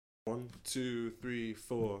2, 3,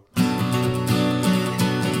 4.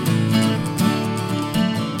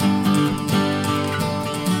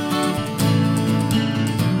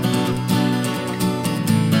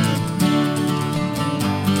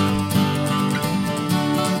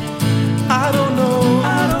 I don't know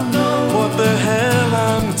what the hell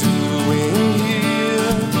I'm doing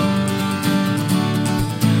here.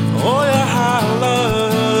 Oh, your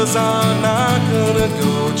hollers are not gonna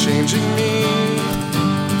go changing me.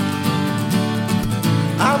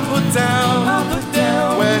 I'm put down.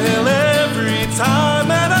 Well, every time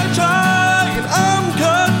that I try and I'm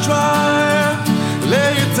cut dry,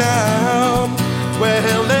 lay it down.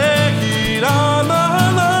 Well, lay it on the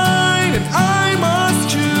line and I must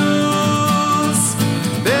choose.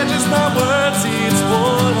 They're just not words, it's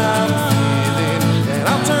what I'm feeling. And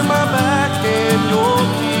I'll turn my back and you'll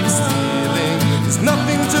keep stealing. There's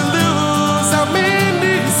nothing to lose, I'm in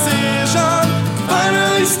decision.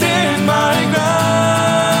 Finally stand my ground.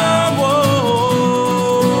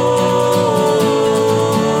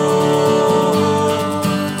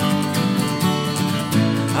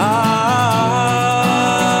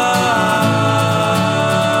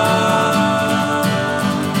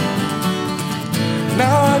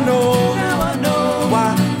 Now I know why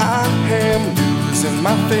I am losing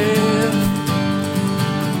my faith.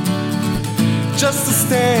 Just to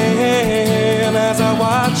stand as I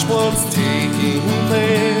watch what's taking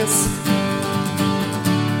place.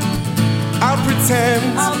 I'll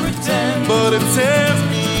pretend, but it tears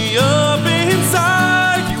me up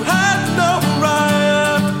inside. You had no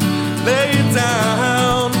right. Lay it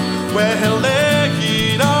down, well, lay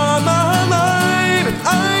it on the line, and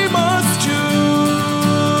I must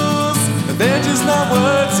choose. They're just not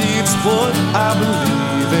words, it's what I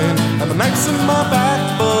believe in. And the knife's in my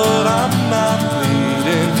back, but I'm not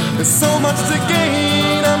bleeding. There's so much to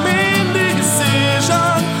gain, I mean.